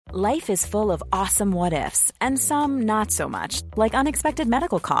Life is full of awesome what-ifs, and some not so much, like unexpected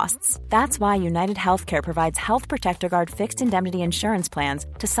medical costs. That's why United Healthcare provides Health Protector Guard fixed indemnity insurance plans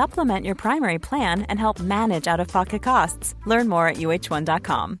to supplement your primary plan and help manage out-of-pocket costs. Learn more at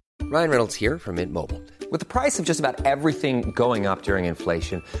uh1.com. Ryan Reynolds here from Mint Mobile. With the price of just about everything going up during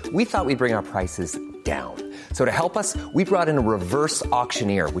inflation, we thought we'd bring our prices down. So to help us, we brought in a reverse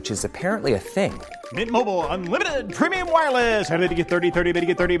auctioneer, which is apparently a thing. Mint Mobile Unlimited Premium Wireless. How to get 30, 30, bit to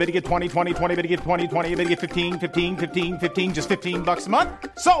get 30, bit to get 20, 20, 20, bit to get 20, 20, bit to get 15, 15, 15, 15, just $15 a month?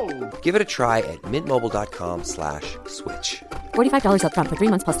 Sold! Give it a try at mintmobile.com/switch. $45 up front for 3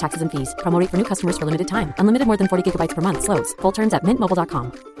 months plus taxes and fees. Promo rate for new customers for limited time. Unlimited more than 40 gigabytes per month. Slows full terms at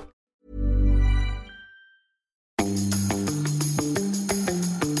mintmobile.com.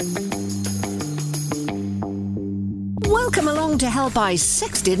 Welcome along to Help I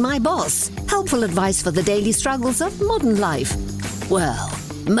Sexted My Boss. Helpful advice for the daily struggles of modern life. Well,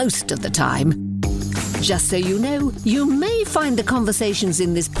 most of the time. Just so you know, you may find the conversations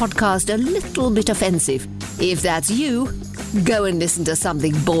in this podcast a little bit offensive. If that's you, go and listen to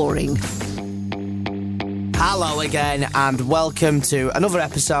something boring. Hello again, and welcome to another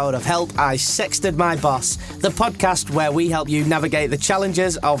episode of Help I Sexted My Boss, the podcast where we help you navigate the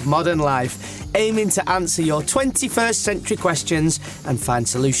challenges of modern life, aiming to answer your 21st century questions and find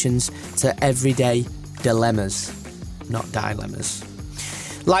solutions to everyday dilemmas, not dilemmas.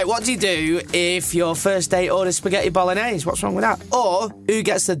 Like, what do you do if your first date orders spaghetti bolognese? What's wrong with that? Or, who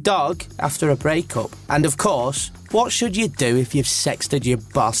gets the dog after a breakup? And of course, what should you do if you've sexted your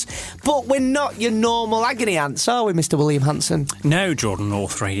boss? But we're not your normal agony ants, are we, Mr. William Hanson? No, Jordan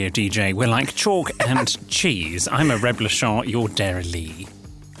North Radio DJ. We're like chalk and cheese. I'm a Reblochon, you're Dairy.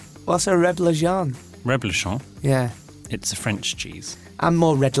 What's a Reblochon? Reblochon? Yeah. It's a French cheese. I'm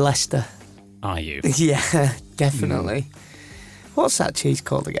more Red Leicester. Are you? Yeah, definitely. What's that cheese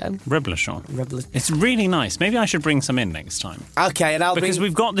called again? Reblochon. It's really nice. Maybe I should bring some in next time. Okay, and because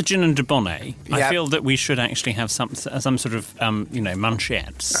we've got the gin and de bonnet. Yep. I feel that we should actually have some sort of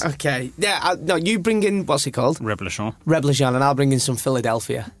manchettes. Okay, yeah. No, you bring in what's it called? Reblochon. Reblochon, and I'll bring in some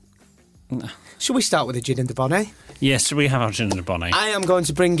Philadelphia. Should we start with the gin and de bonnet? Yes, should we have our gin and de bonnet? I am going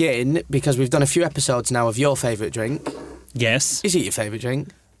to bring in, because we've done a few episodes now of your favourite drink. Yes. Is it your favourite drink?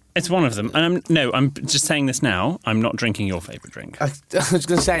 It's one of them. And I'm just saying this now. I'm not drinking your favourite drink. I was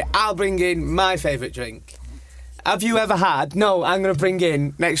going to say, I'll bring in my favourite drink. Have you ever had... No, I'm going to bring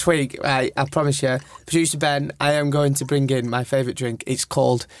in next week, right, I promise you, Producer Ben, I am going to bring in my favourite drink. It's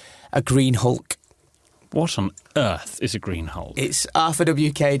called a Green Hulk. What on earth is a Green Hulk? It's half a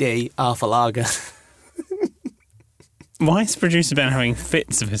WKD, half a lager. Why is Producer Ben having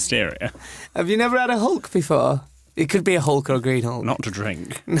fits of hysteria? Have you never had a Hulk before? It could be a Hulk or a Green Hulk. Not to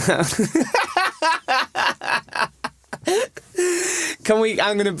drink. No.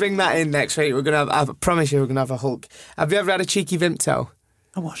 I'm going to bring that in next week. We're going to have, I promise you, we're going to have a Hulk. Have you ever had a cheeky Vimto?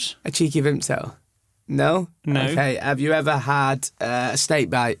 A what? A cheeky Vimto. No? No. Okay, have you ever had a snake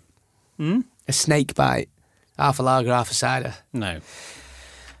bite? A snake bite? Half a lager, half a cider? No.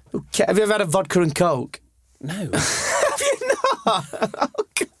 Okay, have you ever had a vodka and Coke? No. Have you not? Oh,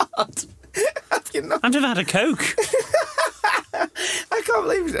 God. Have you not? I've never had a Coke. I can't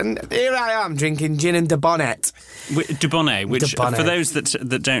believe it. And here I am drinking gin and de bonnet. De bonnet, which, de bonnet. For those that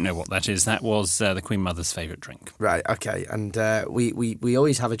don't know what that is, that was the Queen Mother's favourite drink. Right, okay. And we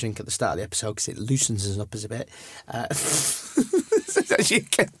always have a drink at the start of the episode because it loosens us up a bit. As you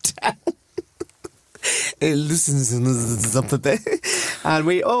can tell. It loosens us up a bit. And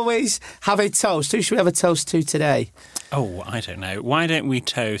we always have a toast. Who should we have a toast to today? Oh, I don't know. Why don't we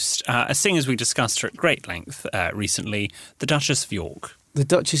toast, a singer we discussed her at great length recently, the Duchess of York. The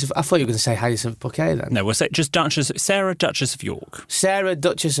Duchess of... I thought you were going to say Hyacinth Bouquet then. No, we'll say just Sarah, Duchess of York. Sarah,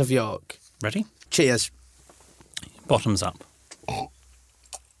 Duchess of York. Ready? Cheers. Bottoms up.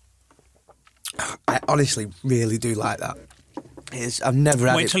 I honestly really do like that. I've never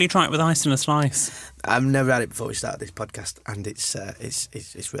had it. Wait till you try it with ice and a slice. I've never had it before we started this podcast, and it's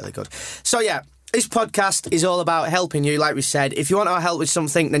really good. So yeah, this podcast is all about helping you. Like we said, if you want our help with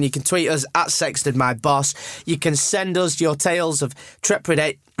something, then you can tweet us at SextedMyBoss. You can send us your tales of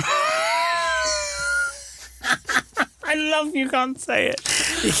trepidate. I love you can't say it.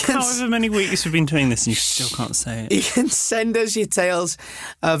 However many weeks we've been doing this and you still can't say it. You can send us your tales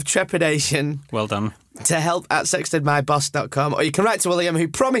of trepidation. Well done. To help@sextedmyboss.com, or you can write to William, who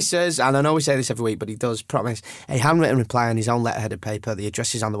promises, and I know we say this every week, but he does promise, a handwritten reply on his own letterhead of paper. The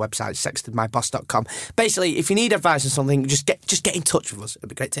address is on the website, sextedmyboss.com. Basically, if you need advice on something, just get in touch with us. It'd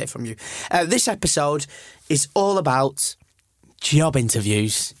be great to hear from you. This episode is all about job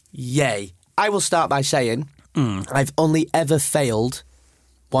interviews. Yay. I will start by saying I've only ever failed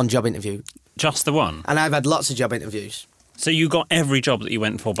One job interview. Just the one? And I've had lots of job interviews. So you got every job that you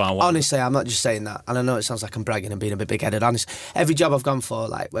went for bar one? Honestly, I'm not just saying that. And I know it sounds like I'm bragging and being a bit big-headed. Honest, every job I've gone for,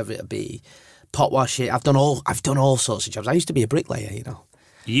 like whether it be pot washing, I've done all sorts of jobs. I used to be a bricklayer, you know.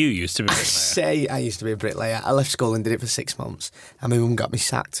 You used to be a bricklayer? Say I used to be a bricklayer. I left school and did it for 6 months. And my mum got me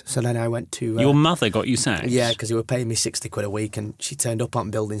sacked. So then I went to... Your mother got you sacked? Yeah, because they were paying me 60 quid a week and she turned up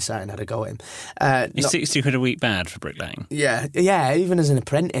on building site and had a go at him. Is 60 quid a week bad for bricklaying? Yeah, even as an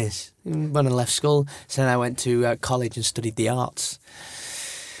apprentice. When I left school. So then I went to college and studied the arts.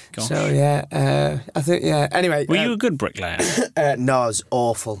 Gosh. So, yeah, I think, yeah. Anyway... Were you a good bricklayer? No, I was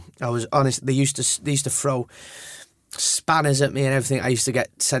awful. I was honest. They used to throw spanners at me and everything. I used to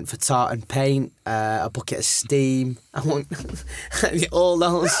get sent for tartan paint, a bucket of steam. All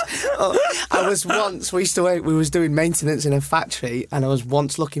those. I was once, we was doing maintenance in a factory and I was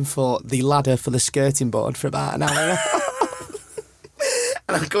once looking for the ladder for the skirting board for about an hour.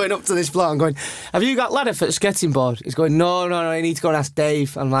 And I'm going up to this bloke and going, have you got ladder for the skirting board? He's going, no, you need to go and ask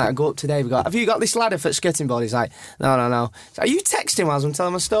Dave. I'm like, I go up to Dave and go, have you got this ladder for the skirting board? He's like, no. So, are you texting while I'm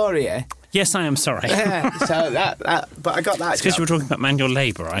telling my story here? Yes, I am sorry. Yeah, so but I got that. It's because you were talking about manual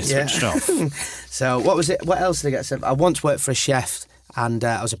labour. I switched off. So what was it? What else did I get sent? I once worked for a chef and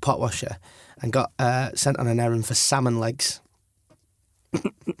I was a pot washer and got sent on an errand for salmon legs.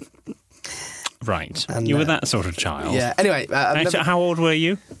 Right. And, you were that sort of child. Yeah. Anyway. How old were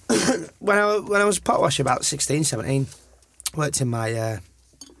you? when I was a pot washer, about 16, 17, worked in my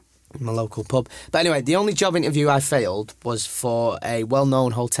local pub. But anyway, the only job interview I failed was for a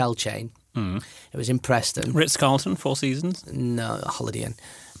well-known hotel chain. It was in Preston. Ritz-Carlton, Four Seasons? No, Holiday Inn.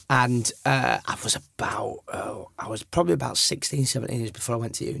 And I was probably about 16, 17 years before I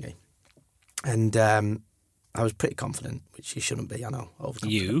went to uni. And I was pretty confident, which you shouldn't be, I know.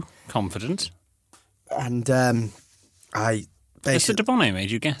 Overconfident. You? Confident? And I basically... Mr. De Bono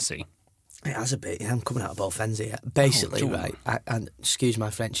made you gassy? It has a bit, yeah, I'm coming out of both ends here. Basically, right, and excuse my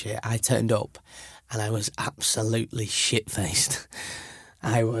French here, I turned up and I was absolutely shit-faced.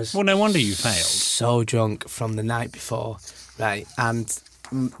 I was... Well, no wonder you failed. So drunk from the night before, right, and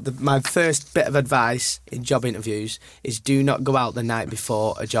my first bit of advice in job interviews is do not go out the night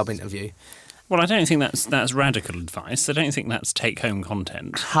before a job interview. Well, I don't think that's radical advice. I don't think that's take-home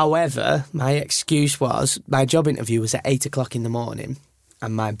content. However, my excuse was my job interview was at 8 o'clock in the morning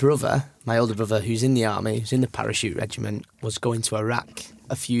and my older brother, who's in the army, who's in the parachute regiment, was going to Iraq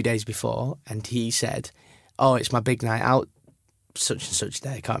a few days before and he said, oh, it's my big night out, such and such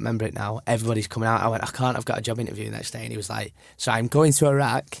day, I can't remember it now. Everybody's coming out. I went, I can't, I've got a job interview the next day. And he was like, so I'm going to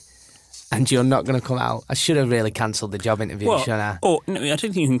Iraq and you're not going to come out. I should have really cancelled the job interview, shouldn't I? Or, no, I don't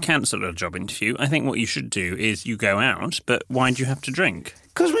think you can cancel a job interview. I think what you should do is you go out, but why do you have to drink?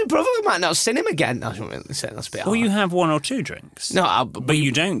 Because my brother might not see him again. That's a bit Or you have one or two drinks. No, but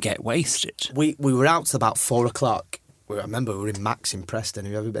you don't get wasted. We were out till about 4 o'clock. I remember we were in Max in Preston.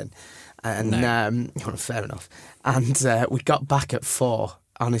 Have you ever been? And no. Fair enough. And we got back at 4.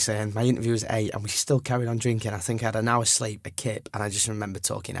 Honestly, and my interview was 8 and we still carried on drinking. I think I had an hour's sleep, a kip, and I just remember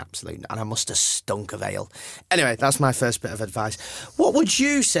talking absolute, and I must have stunk of ale. Anyway, that's my first bit of advice. What would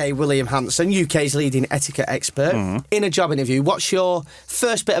you say, William Hanson, UK's leading etiquette expert, in a job interview? What's your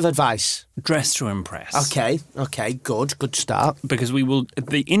first bit of advice? Dress to impress. Okay, good start. Because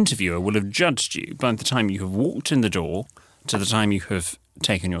the interviewer will have judged you by the time you have walked in the door to the time you have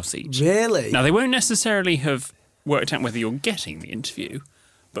taken your seat. Really? Now, they won't necessarily have worked out whether you're getting the interview,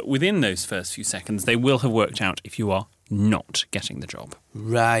 but within those first few seconds, they will have worked out if you are not getting the job.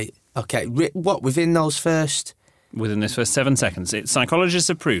 Right. Okay. What, within those first... Within those first 7 seconds. Psychologists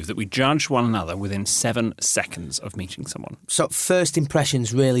have proved that we judge one another within 7 seconds of meeting someone. So first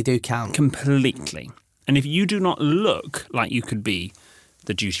impressions really do count? Completely. And if you do not look like you could be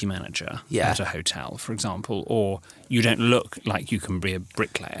the duty manager at a hotel, for example, or you don't look like you can be a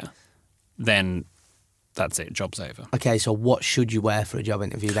bricklayer, then... that's it, job's over. Okay, so what should you wear for a job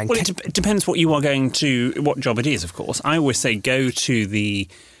interview then? Well, it depends what you are going to, what job it is, of course. I always say go to the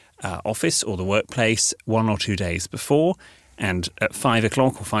office or the workplace 1 or 2 days before, and at 5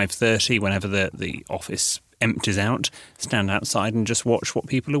 o'clock or 5:30, whenever the office empties out, stand outside and just watch what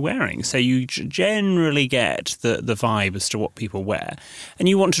people are wearing. So you generally get the vibe as to what people wear. And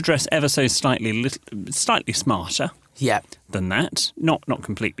you want to dress ever so slightly smarter. Yeah. Than that. Not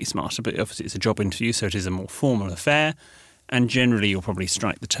completely smarter, but obviously it's a job interview, so it is a more formal affair. And generally you'll probably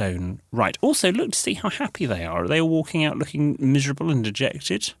strike the tone right. Also, look to see how happy they are. Are they all walking out looking miserable and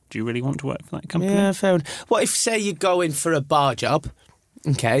dejected? Do you really want to work for that company? Yeah, fair enough. What if, say, you go in for a bar job,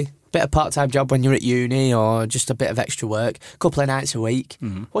 okay, bit of part-time job when you're at uni or just a bit of extra work, a couple of nights a week.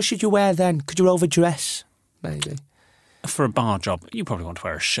 Mm-hmm. What should you wear then? Could you overdress, maybe? for a bar job, you probably want to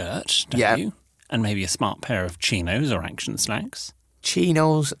wear a shirt, don't you? And maybe a smart pair of chinos or action slacks.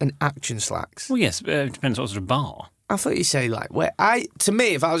 Chinos and action slacks? Well, yes, it depends what sort of bar. I thought you'd say, like, to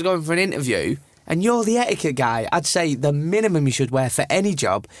me, if I was going for an interview and you're the etiquette guy, I'd say the minimum you should wear for any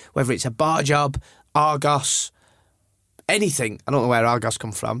job, whether it's a bar job, Argos, anything. I don't know where Argos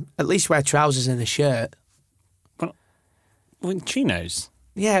come from. At least wear trousers and a shirt. Well, chinos.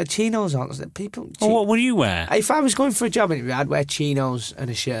 Yeah, chinos aren't people. Well, what do you wear? If I was going for a job interview, I'd wear chinos and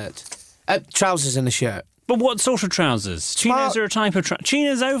a shirt. Trousers and a shirt. But what sort of trousers? Chinos are a type of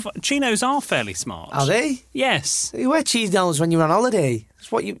chinos are fairly smart. Are they? Yes. You wear chinos when you're on holiday.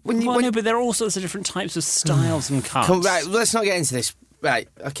 That's what you. No, but there are all sorts of different types of styles and cuts. Right, let's not get into this. Right,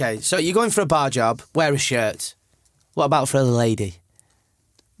 okay. So you're going for a bar job. Wear a shirt. What about for a lady?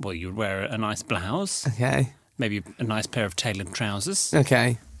 Well, you'd wear a nice blouse. Okay. Maybe a nice pair of tailored trousers.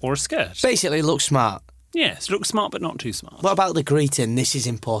 Okay. Or a skirt. Basically, look smart. Yes, look smart but not too smart. What about the greeting? This is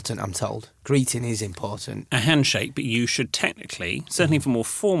important, I'm told. Greeting is important. A handshake, but you should technically, certainly for more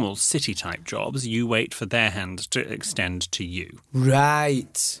formal city-type jobs, you wait for their hand to extend to you.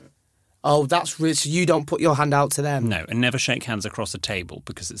 Right. Oh, that's weird. So you don't put your hand out to them? No, and never shake hands across a table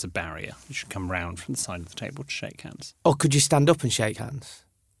because it's a barrier. You should come round from the side of the table to shake hands. Or could you stand up and shake hands?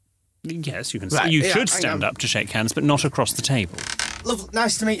 Yes, you can. Right, you should stand up to shake hands, but not across the table. Love,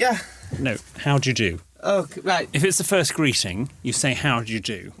 nice to meet you. No, how do you do? Oh, right. If it's the first greeting, you say, how do you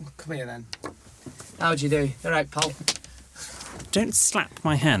do? Come here, then. How do you do? All right, pal. Don't slap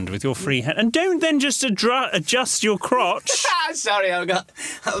my hand with your free hand. And don't then just adjust your crotch. Sorry, I've got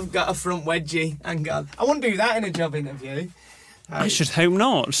a front wedgie. Hang on. I wouldn't do that in a job interview. I should hope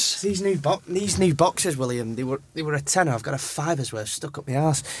not. These new boxes, William, they were a tenner. I've got a fiver's worth stuck up my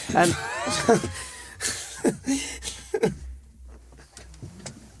arse.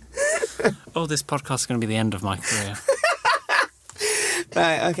 Oh, this podcast is going to be the end of my career.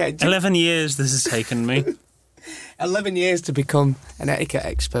 Right, okay. 11 years this has taken me. 11 years to become an etiquette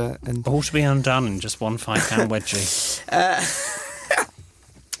expert. And all to be undone in just one £5 wedgie.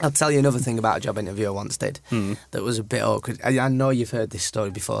 I'll tell you another thing about a job interview I once did that was a bit awkward. I know you've heard this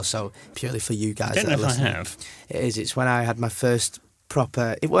story before, so purely for you guys. I don't know if I have. It is. It's when I had my first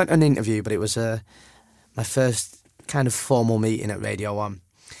proper... It weren't an interview, but it was my first kind of formal meeting at Radio 1.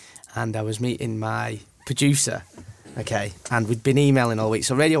 And I was meeting my producer, okay, and we'd been emailing all week.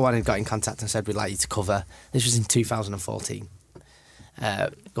 So Radio 1 had got in contact and said, we'd like you to cover... This was in 2014.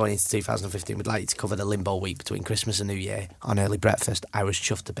 Going into 2015, we'd like you to cover the limbo week between Christmas and New Year on Early Breakfast. I was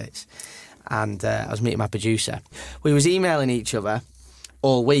chuffed to bits. And I was meeting my producer. We was emailing each other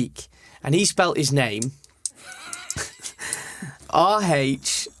all week, and he spelt his name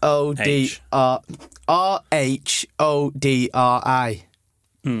R-H-O-D-R-I.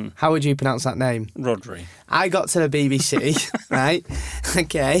 How would you pronounce that name? Rodri. I got to the BBC, right?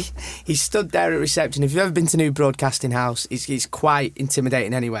 Okay. He stood there at reception. If you've ever been to New Broadcasting House, it's quite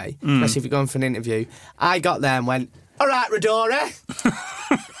intimidating anyway, especially if you're going for an interview. I got there and went, all right, Rodori.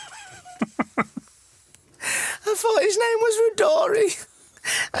 I thought his name was Rodori.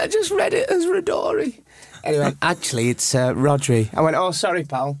 I just read it as Rodori. Anyway, actually, it's Rodri. I went, oh, sorry,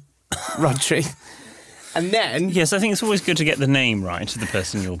 pal. Rodri. And then... Yes, I think it's always good to get the name right of the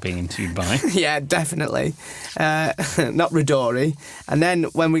person you're being interviewed by. Yeah, definitely. Not Rodori. And then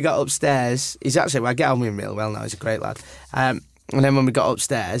when we got upstairs, I get on with him real well now, he's a great lad. And then when we got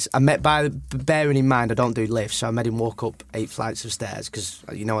upstairs, bearing in mind I don't do lifts, so I made him walk up 8 flights of stairs, because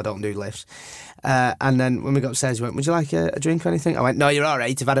I don't do lifts. And then when we got upstairs, he went, would you like a drink or anything? I went, no, you're all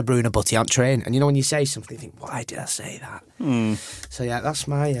right, I've had a brew and a butty on train. And when you say something, you think, why did I say that? So yeah, that's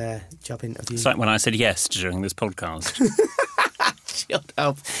my job interview. It's like when I said yes to doing this podcast. Shut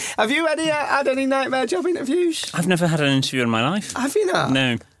up. Have you had any nightmare job interviews? I've never had an interview in my life. Have you not?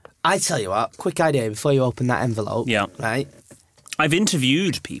 No. I tell you what, quick idea before you open that envelope. Yeah. Right? I've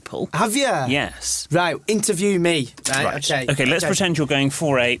interviewed people. Have you? Yes. Right, interview me. Right. Okay, let's pretend you're going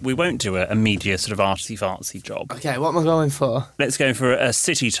for we won't do a media sort of artsy-fartsy job. Okay, what am I going for? Let's go for a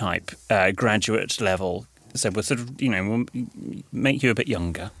city-type graduate level. So we'll sort of, we'll make you a bit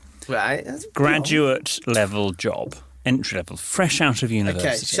younger. Right. Graduate level job. Entry level. Fresh out of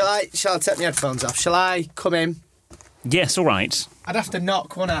university. Okay, shall I take my headphones off? Shall I come in? Yes, all right. I'd have to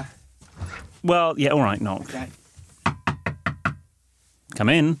knock, wouldn't I? Well, yeah, all right, knock. Okay. Come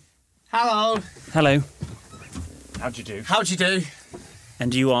in. Hello. Hello. How'd you do? How'd you do?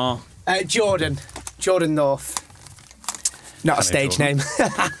 And you are? Jordan. Jordan North. Not a stage name.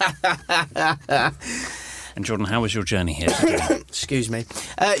 And Jordan, how was your journey here today? Excuse me.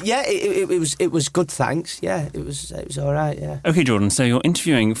 It was good, thanks. Yeah, it was all right, yeah. Okay, Jordan, so you're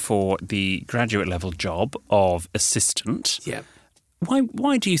interviewing for the graduate level job of assistant. Yeah.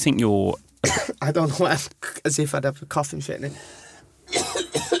 Why do you think you're... I don't know, as if I'd have a coughing fit in it.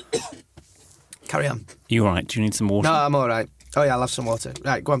 Carry on. You all right? Do you need some water? No, I'm all right. Oh, yeah, I'll have some water.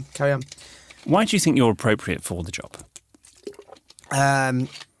 Right, go on, carry on. Why do you think you're appropriate for the job?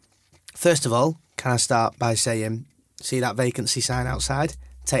 First of all, can I start by saying, see that vacancy sign outside?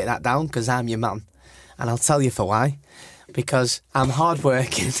 Take that down, because I'm your man. And I'll tell you for why. Because I'm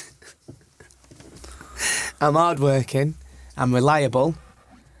hardworking. I'm reliable.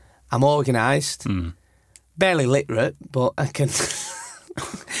 I'm organised. Barely literate, but I can...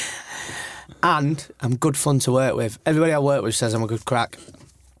 And I'm good fun to work with. Everybody I work with says I'm a good crack.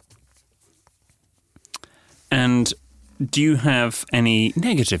 And do you have any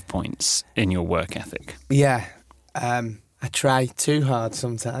negative points in your work ethic? Yeah. I try too hard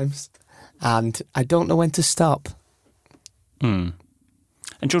sometimes. And I don't know when to stop. And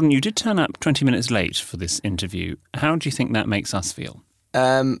Jordan, you did turn up 20 minutes late for this interview. How do you think that makes us feel?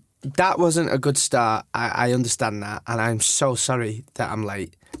 That wasn't a good start. I understand that. And I'm so sorry that I'm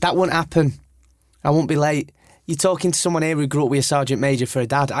late. That won't happen. I won't be late. You're talking to someone here who grew up with a sergeant major for a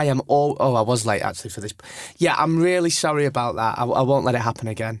dad. I was late actually for this. Yeah, I'm really sorry about that. I won't let it happen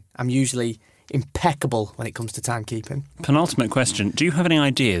again. I'm usually impeccable when it comes to timekeeping. Penultimate question. Do you have any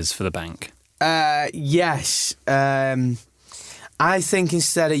ideas for the bank? Yes. I think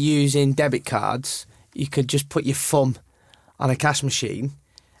instead of using debit cards, you could just put your thumb on a cash machine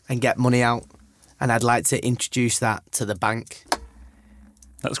and get money out. And I'd like to introduce that to the bank.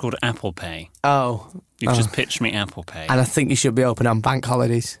 That's called Apple Pay. Oh. You've just pitched me Apple Pay. And I think you should be open on bank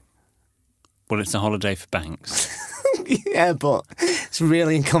holidays. Well, it's a holiday for banks. Yeah, but it's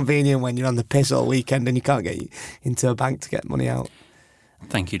really inconvenient when you're on the piss all weekend and you can't get into a bank to get money out.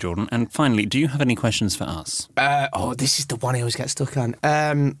 Thank you, Jordan. And finally, do you have any questions for us? This is the one I always get stuck on.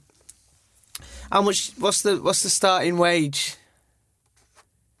 How much? What's the starting wage?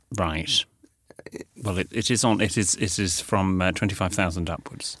 Right. Well, it is from 25,000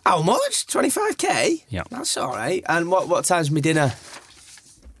 upwards. How much? 25k? Yeah. That's all right. And what time's my dinner?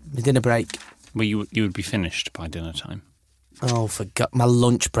 My dinner break? Well, you would be finished by dinner time. Oh, forgot my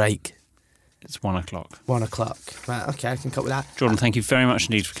lunch break. It's 1 o'clock. 1 o'clock. Right, okay, I can cope with that. Jordan, thank you very much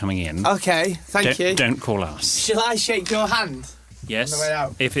indeed for coming in. Okay, thank you. Don't call us. Shall I shake your hand? Yes. On the way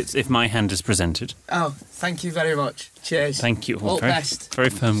out? If my hand is presented. Oh, thank you very much. Cheers. Thank you. All best. Very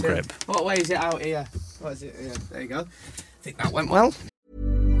firm grip. What way is it out here? What is it? Yeah, there you go. I think that went well.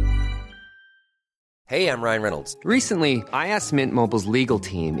 Hey, I'm Ryan Reynolds. Recently, I asked Mint Mobile's legal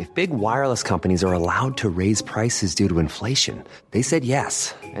team if big wireless companies are allowed to raise prices due to inflation. They said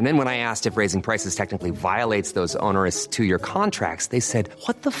yes. And then when I asked if raising prices technically violates those onerous 2-year contracts, they said,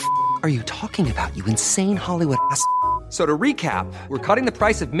 "What the f*** are you talking about, you insane Hollywood ass?" So to recap, we're cutting the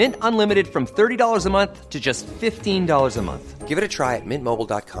price of Mint Unlimited from $30 a month to just $15 a month. Give it a try at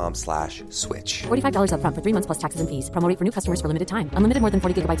mintmobile.com/switch. $45 up front for 3 months plus taxes and fees. Promo rate for new customers for limited time. Unlimited more than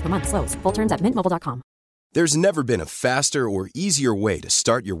 40 gigabytes per month. Slows full terms at mintmobile.com. There's never been a faster or easier way to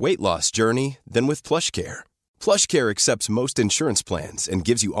start your weight loss journey than with PlushCare. PlushCare accepts most insurance plans and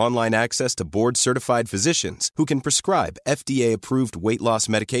gives you online access to board-certified physicians who can prescribe FDA-approved weight loss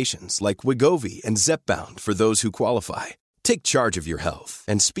medications like Wegovy and Zepbound for those who qualify. Take charge of your health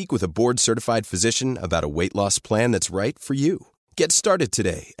and speak with a board-certified physician about a weight loss plan that's right for you. Get started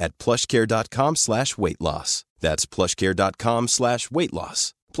today at plushcare.com/weight-loss. That's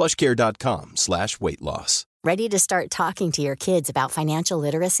plushcare.com/weight-loss. plushcare.com/weight-loss. Ready to start talking to your kids about financial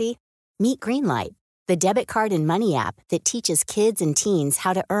literacy? Meet Greenlight, the debit card and money app that teaches kids and teens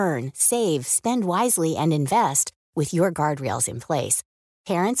how to earn, save, spend wisely, and invest with your guardrails in place.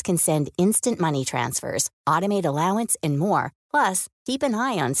 Parents can send instant money transfers, automate allowance, and more. Plus, keep an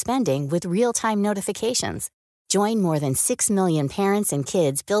eye on spending with real-time notifications. Join more than 6 million parents and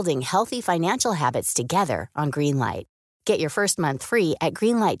kids building healthy financial habits together on Greenlight. Get your first month free at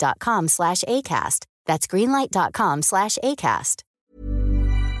greenlight.com/ACAST. That's greenlight.com/ACAST.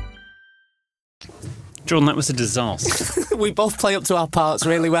 Jordan, that was a disaster. We both play up to our parts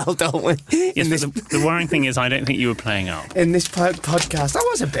really well, don't we? Yes, the worrying thing is I don't think you were playing up. In this podcast, I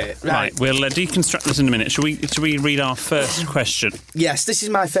was a bit. Right, we'll deconstruct this in a minute. Should we read our first question? Yes, this is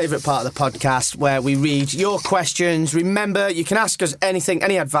my favourite part of the podcast where we read your questions. Remember, you can ask us anything,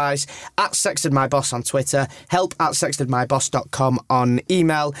 any advice at SextedMyBoss on Twitter, help@sextedmyboss.com on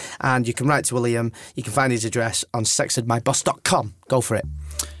email, and you can write to William. You can find his address on sextedmyboss.com. Go for it.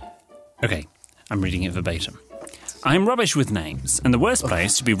 Okay. I'm reading it verbatim. I'm rubbish with names, and the worst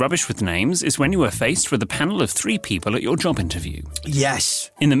place to be rubbish with names is when you are faced with a panel of 3 people at your job interview. Yes.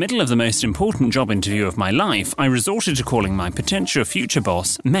 In the middle of the most important job interview of my life, I resorted to calling my potential future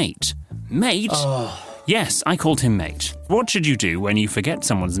boss mate. Mate? Yes, I called him mate. What should you do when you forget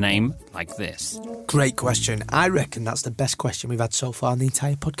someone's name like this? Great question. I reckon that's the best question we've had so far in the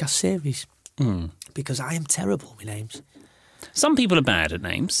entire podcast series. Because I am terrible with names. Some people are bad at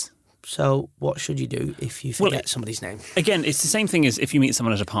names. So what should you do if you forget somebody's name? Again, it's the same thing as if you meet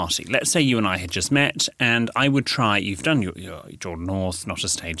someone at a party. Let's say you and I had just met, and I would try... You've done your Jordan North, not a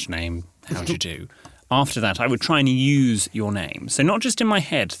stage name. How'd you do? After that, I would try and use your name. So not just in my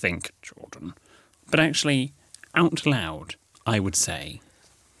head think, Jordan, but actually out loud, I would say,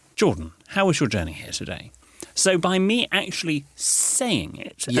 Jordan, how was your journey here today? So by me actually saying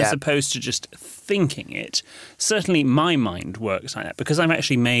it, as opposed to just thinking it, certainly my mind works like that. Because I've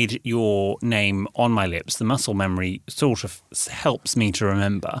actually made your name on my lips, the muscle memory sort of helps me to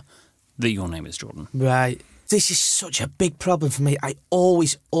remember that your name is Jordan. Right. This is such a big problem for me. I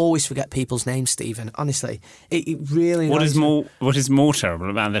always forget people's names, Stephen. Honestly, it really. What is more terrible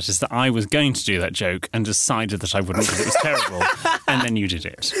about that is that I was going to do that joke and decided that I wouldn't because it was terrible, and then you did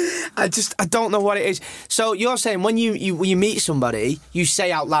it. I don't know what it is. So you're saying when you meet somebody, you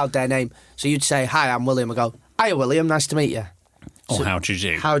say out loud their name. So you'd say, "Hi, I'm William." I go, "Hiya, William. Nice to meet you." Or how'd you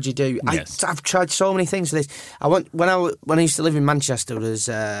do? How'd you do? Yes. I've tried so many things for this. When I used to live in Manchester, there was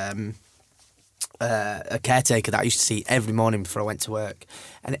a caretaker that I used to see every morning before I went to work.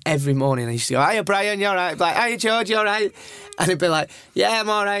 And every morning I used to go, "Hiya, Brian, you all right?" I'd be like, "Hiya, George, you all right?" And he'd be like, "Yeah, I'm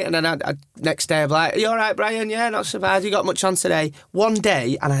all right." And then next day I'd be like, "You all right, Brian? Yeah, not so bad. You got much on today?" One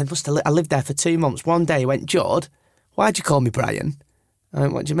day, and I lived there for 2 months, one day he went, "Jord, why'd you call me Brian?" I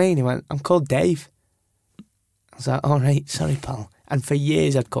went, "What do you mean?" He went, "I'm called Dave." I was like, "All right, sorry, pal." And for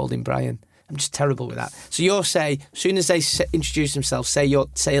years I'd called him Brian. I'm just terrible with that. So you'll say, as soon as they introduce themselves,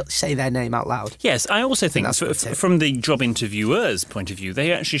 say their name out loud. Yes, I also think from the job interviewer's point of view,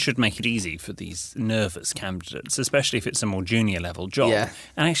 they actually should make it easy for these nervous candidates, especially if it's a more junior level job,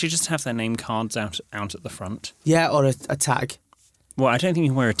 and actually just have their name cards out at the front. Yeah, or a tag. Well, I don't think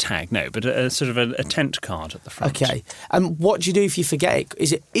you can wear a tag, no, but a sort of a tent card at the front. Okay. And what do you do if you forget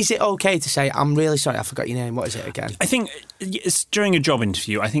it? Is it okay to say, "I'm really sorry, I forgot your name"? What is it again? I think during a job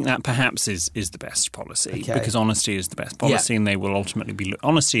interview, I think that perhaps is the best policy, because honesty is the best policy, and they will ultimately be...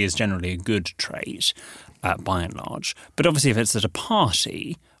 Honesty is generally a good trait, by and large. But obviously, if it's at a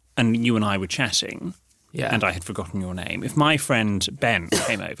party and you and I were chatting... Yeah. And I had forgotten your name. If my friend Ben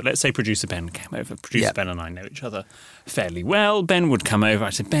came over, let's say producer Ben came over, producer Ben and I know each other fairly well. Ben would come over.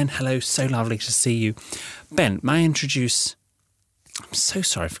 I said, "Ben, hello, so lovely to see you. Ben, may I introduce... I'm so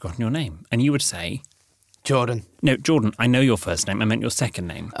sorry I've forgotten your name." And you would say... Jordan. No, Jordan, I know your first name. I meant your second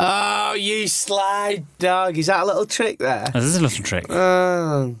name. Oh, you sly dog. Is that a little trick there? Oh, this is a little trick.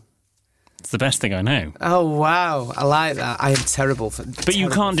 Oh. It's the best thing I know. Oh, wow. I like that. I am terrible for... But you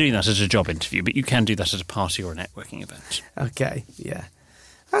can't do that at a job interview, but you can do that at a party or a networking event. Okay, yeah.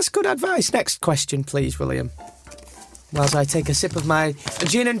 That's good advice. Next question, please, William. Whilst I take a sip of my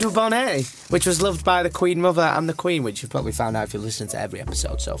gin and Dubonnet, which was loved by the Queen Mother and the Queen, which you've probably found out if you've listened to every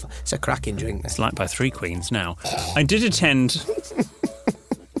episode so far. It's a cracking drink. It's liked by 3 queens now. I did attend...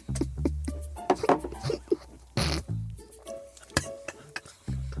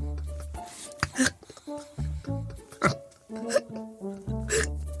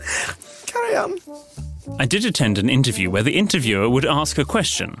 Carry on. I did attend an interview where the interviewer would ask a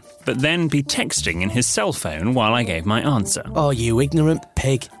question, but then be texting in his cell phone while I gave my answer. Oh, you ignorant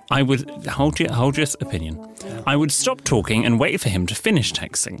pig. I would... Hold your opinion. I would stop talking and wait for him to finish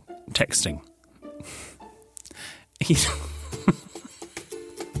texting.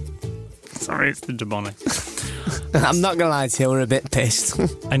 Sorry, it's the demonic. I'm not going to lie to you, we're a bit pissed.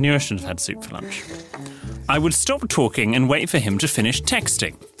 I knew I shouldn't have had soup for lunch. I would stop talking and wait for him to finish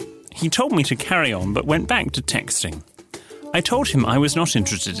texting. He told me to carry on, but went back to texting. I told him I was not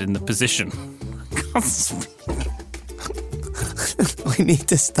interested in the position. We need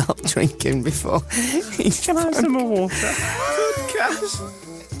to stop drinking before he's... Can I have some more water?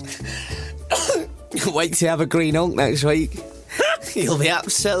 Wait till you have a green Hulk next week. You'll be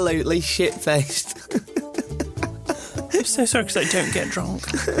absolutely shit-faced. I'm so sorry because I don't get drunk.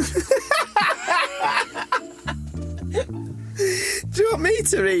 Do you want me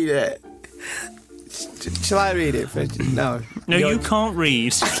to read it? Shall I read it? No. No, you can't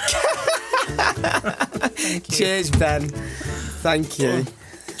read. Cheers, Ben. Thank you.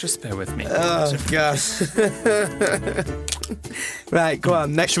 Just bear with me. Oh, gosh. Right, go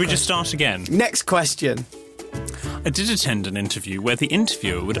on. Next. Should we just start again? Next question. I did attend an interview where the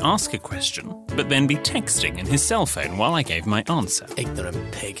interviewer would ask a question, but then be texting in his cell phone while I gave my answer.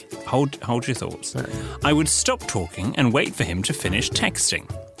 Ignorant pig. Hold your thoughts. I would stop talking and wait for him to finish texting.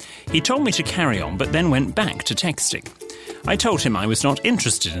 He told me to carry on, but then went back to texting. I told him I was not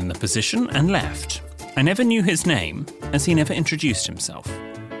interested in the position and left. I never knew his name, as he never introduced himself.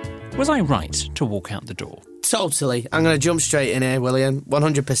 Was I right to walk out the door? Totally. I'm going to jump straight in here, William.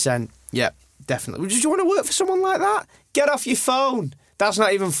 100%. Yep, definitely. Did you want to work for someone like that? Get off your phone. That's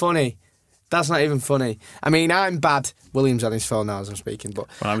not even funny. I mean, I'm bad. William's on his phone now as I'm speaking, but...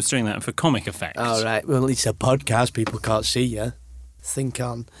 Well, I was doing that for comic effect. All right. Well, it's a podcast. People can't see you. Think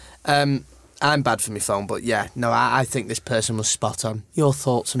on. I'm bad for my phone, but yeah, no, I think this person was spot on. Your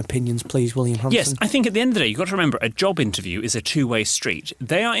thoughts and opinions, please, William Hanson. Yes, I think at the end of the day, you've got to remember, a job interview is a two-way street.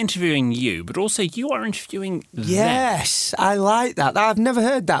 They are interviewing you, but also you are interviewing them. Yes, I like that. I've never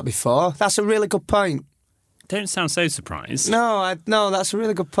heard that before. That's a really good point. Don't sound so surprised. No, that's a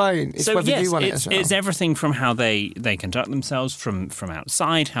really good point. It's so whether yes, you want it as well. It's everything from how they conduct themselves from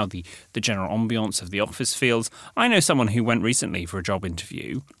outside, how the general ambience of the office feels. I know someone who went recently for a job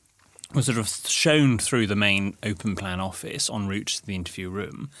interview, was sort of shown through the main open plan office en route to the interview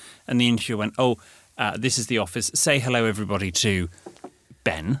room. And the interviewer went, this is the office. Say hello, everybody, to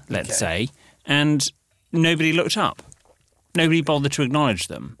Ben, let's say. And nobody looked up. Nobody bothered to acknowledge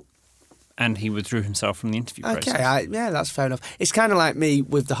them. And he withdrew himself from the interview process. Okay, that's fair enough. It's kind of like me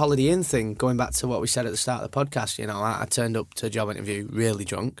with the Holiday Inn thing, going back to what we said at the start of the podcast. You know, I turned up to a job interview really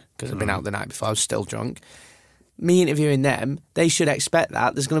drunk because I'd been out the night before. I was still drunk. Me interviewing them, they should expect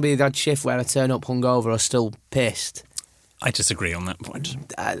that. There's going to be a odd shift where I turn up hungover or still pissed. I disagree on that point.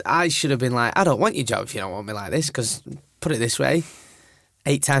 I should have been like, I don't want your job if you don't want me like this, because, put it this way,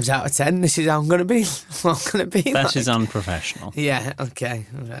 8 times out of 10, this is how I'm going to be. That is unprofessional. Yeah, okay,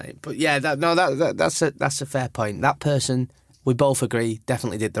 right. But yeah, that's a fair point. That person, we both agree,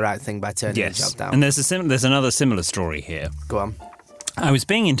 definitely did the right thing by turning the job down. And there's another similar story here. Go on. I was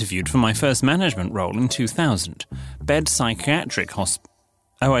being interviewed for my first management role in 2000. Bed Psychiatric Hospital.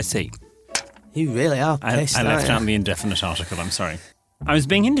 Oh, I see. You really are pissed, I left out the indefinite article, I'm sorry. I was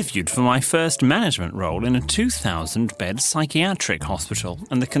being interviewed for my first management role in a 2,000-bed psychiatric hospital,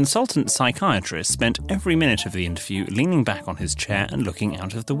 and the consultant psychiatrist spent every minute of the interview leaning back on his chair and looking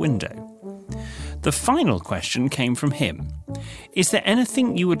out of the window. The final question came from him. Is there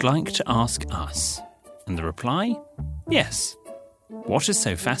anything you would like to ask us? And the reply? Yes. What is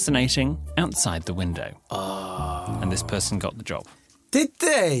so fascinating outside the window? Oh. And this person got the job. Did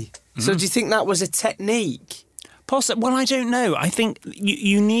they? So do you think that was a technique? Well, I don't know. I think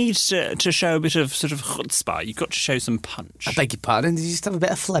you need to show a bit of sort of chutzpah. You've got to show some punch. I beg your pardon? Did you just have a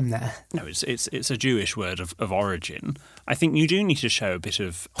bit of phlegm there? No, it's a Jewish word of origin. I think you do need to show a bit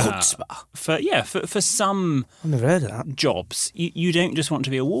of chutzpah. For some I've never heard of that. Jobs, you don't just want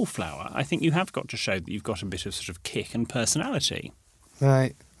to be a wallflower. I think you have got to show that you've got a bit of sort of kick and personality.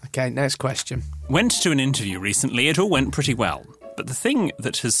 Right. Okay, next question. Went to an interview recently. It all went pretty well. But the thing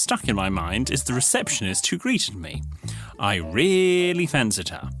that has stuck in my mind is the receptionist who greeted me. I really fancied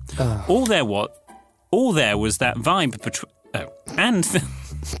her. All there was that vibe between... Oh, and...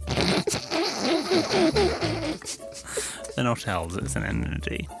 They're not L's, it's an N and a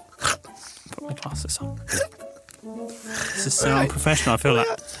D. Put my glasses on. This is so unprofessional. I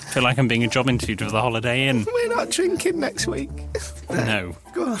feel like I'm being a job interviewed for the Holiday Inn. We're not drinking next week. No.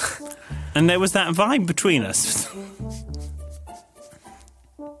 Go on. And there was that vibe between us.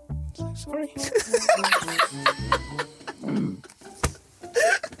 Sorry.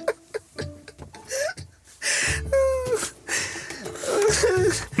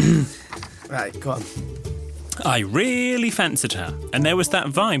 Right, go on. I really fancied her, and there was that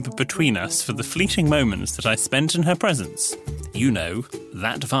vibe between us for the fleeting moments that I spent in her presence. You know,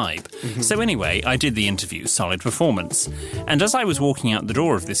 that vibe. Mm-hmm. So anyway, I did the interview, solid performance. And as I was walking out the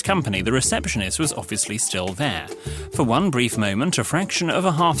door of this company, the receptionist was obviously still there. For one brief moment, a fraction of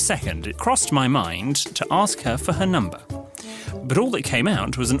a half second, it crossed my mind to ask her for her number. But all that came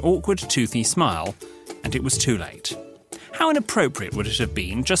out was an awkward, toothy smile, and it was too late. How inappropriate would it have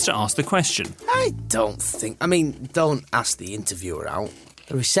been just to ask the question? Don't ask the interviewer out.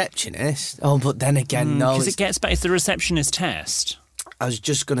 The receptionist? Oh, but then again, no. Because it gets back, it's the receptionist test. I was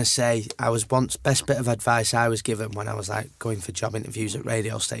just going to say, best bit of advice I was given when I was like going for job interviews at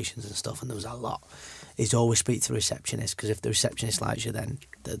radio stations and stuff, and there was a lot, is always speak to the receptionist, because if the receptionist likes you, then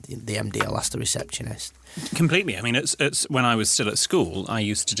the MD will ask the receptionist. Completely. I mean, it's when I was still at school, I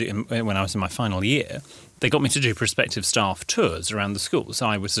used to do, when I was in my final year, they got me to do prospective staff tours around the school. So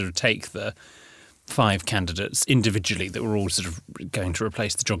I would sort of take the 5 candidates individually that were all sort of going to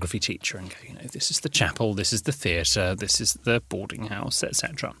replace the geography teacher and go, this is the chapel, this is the theatre, this is the boarding house,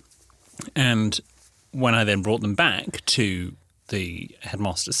 etc. And when I then brought them back to the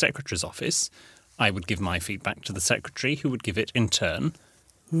headmaster's secretary's office, I would give my feedback to the secretary, who would give it in turn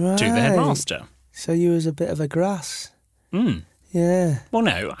to the headmaster. So you was a bit of a grass. Mm. Yeah. Well,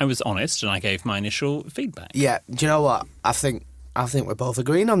 no, I was honest and I gave my initial feedback. Yeah. Do you know what? I think we're both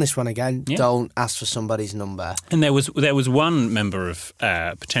agreeing on this one again. Yeah. Don't ask for somebody's number. And there was one member of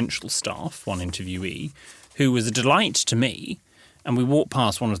potential staff, one interviewee, who was a delight to me. And we walked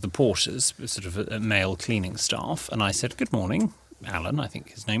past one of the porters, sort of a male cleaning staff, and I said, "Good morning, Alan," I think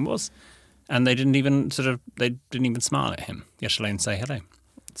his name was. And they didn't even smile at him, let alone say hello.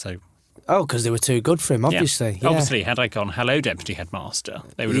 So. Oh, because they were too good for him, obviously. Yeah. Obviously, had I gone, "Hello, Deputy Headmaster,"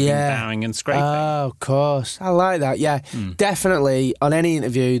 they would have been bowing and scraping. Oh, of course. I like that, yeah. Definitely, on any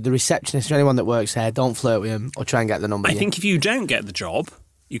interview, the receptionist or anyone that works there, don't flirt with him or try and get the number. I think if you don't get the job,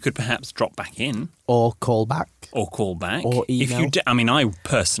 you could perhaps drop back in. Or call back. Or email. If you I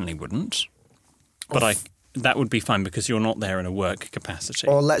personally wouldn't. But that would be fine because you're not there in a work capacity.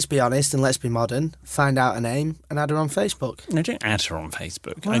 Or let's be honest and let's be modern, find out her name and add her on Facebook. No, don't add her on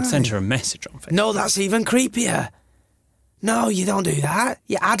Facebook. Why? I'd send her a message on Facebook. No, that's even creepier. No, you don't do that.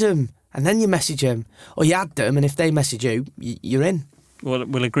 You add them and then you message them. Or you add them and if they message you, you're in. Well,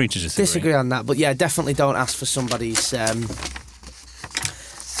 we'll agree to disagree. Disagree on that, but yeah, definitely don't ask for somebody's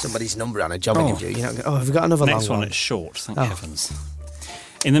number on a job interview. You know, have we got another next long one? It's short, thank heavens.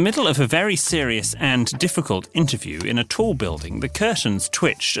 In the middle of a very serious and difficult interview in a tall building, the curtains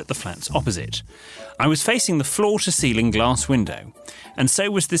twitched at the flats opposite. I was facing the floor-to-ceiling glass window, and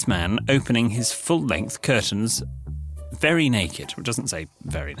so was this man opening his full-length curtains very naked. It doesn't say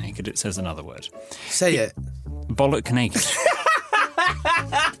very naked, it says another word. Say it. Bollock naked.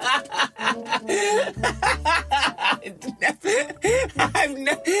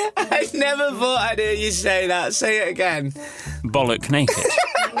 I've never thought I'd hear you say that. Say it again. Bollock naked.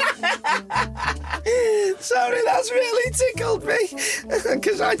 Sorry, that's really tickled me.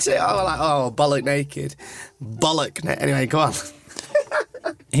 Because I'd say, bollock naked. Anyway, go on.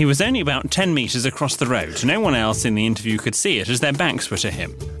 He was only about 10 metres across the road. No one else in the interview could see it as their backs were to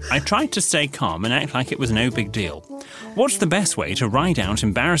him. I tried to stay calm and act like it was no big deal. What's the best way to ride out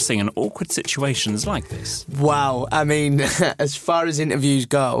embarrassing and awkward situations like this? Wow, I mean, as far as interviews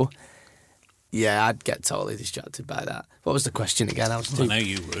go, yeah, I'd get totally distracted by that. What was the question again? I know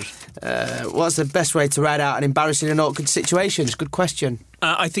you would. What's the best way to ride out an embarrassing and awkward situations? Good question.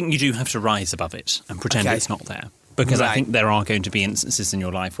 I think you do have to rise above it and pretend it's not there. Because I think there are going to be instances in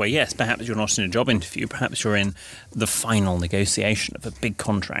your life where, yes, perhaps you're not in a job interview, perhaps you're in the final negotiation of a big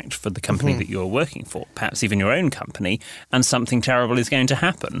contract for the company that you're working for, perhaps even your own company, and something terrible is going to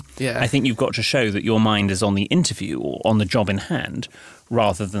happen. Yeah. I think you've got to show that your mind is on the interview or on the job in hand,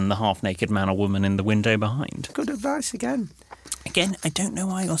 rather than the half-naked man or woman in the window behind. Good advice again. Again, I don't know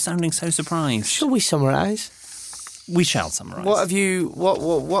why you're sounding so surprised. Shall we summarise? We shall summarise. What have you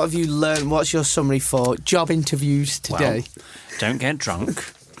learned? What's your summary for job interviews today? Well, don't get drunk.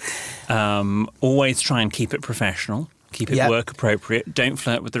 Always try and keep it professional. Keep it work appropriate. Don't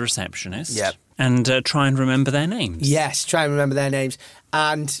flirt with the receptionist. Yep. And try and remember their names. Yes, try and remember their names.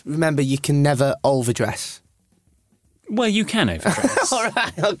 And remember, you can never overdress. Well, you can overdress. All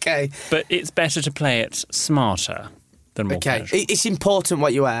right, okay. But it's better to play it smarter than more casual. It's important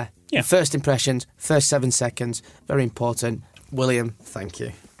what you wear. Yeah. First impressions, first 7 seconds, very important. William, thank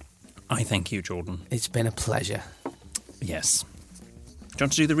you. I thank you, Jordan. It's been a pleasure. Yes. Do you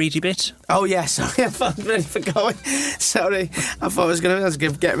want to do the reedy bit? Oh, yeah, sorry, I thought I was ready for going. Sorry, I thought I was going to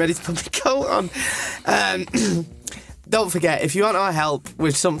get ready to put the coat on. Don't forget, if you want our help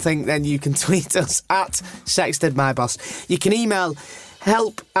with something, then you can tweet us at SextedMyBoss. You can email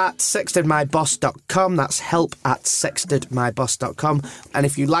help@sextedmyboss.com. That's help@sextedmyboss.com. And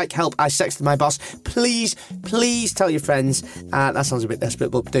if you like Help, I Sexted My Boss, please tell your friends. That sounds a bit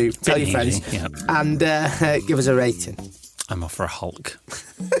desperate, but do. Tell your friends. Yeah. And give us a rating. I'm off for a Hulk.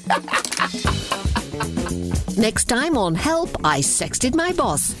 Next time on Help, I Sexted My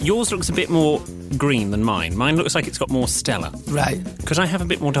Boss. Yours looks a bit more green than mine. Mine looks like it's got more Stella. Right. Could I have a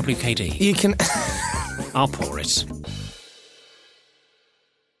bit more WKD? You can... I'll pour it.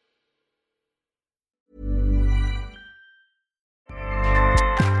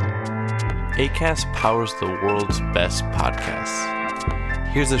 Acast powers the world's best podcasts.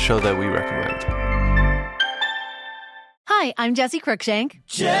 Here's a show that we recommend. Hi, I'm Jessie Cruikshank.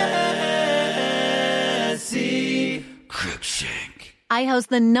 Jessie Cruikshank. I host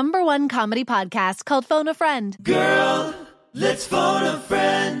the #1 comedy podcast called Phone a Friend. Girl, let's phone a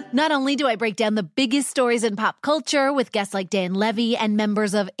friend. Not only do I break down the biggest stories in pop culture with guests like Dan Levy and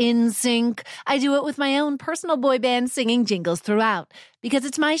members of NSYNC, I do it with my own personal boy band singing jingles throughout. Because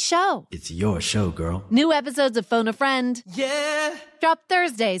it's my show. It's your show, girl. New episodes of Phone a Friend. Yeah. Drop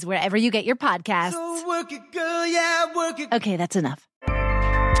Thursdays wherever you get your podcasts. So work it, girl, yeah, work it. Okay, that's enough.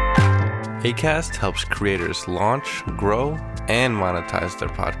 Acast helps creators launch, grow, and monetize their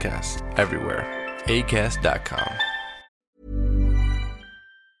podcasts everywhere. Acast.com.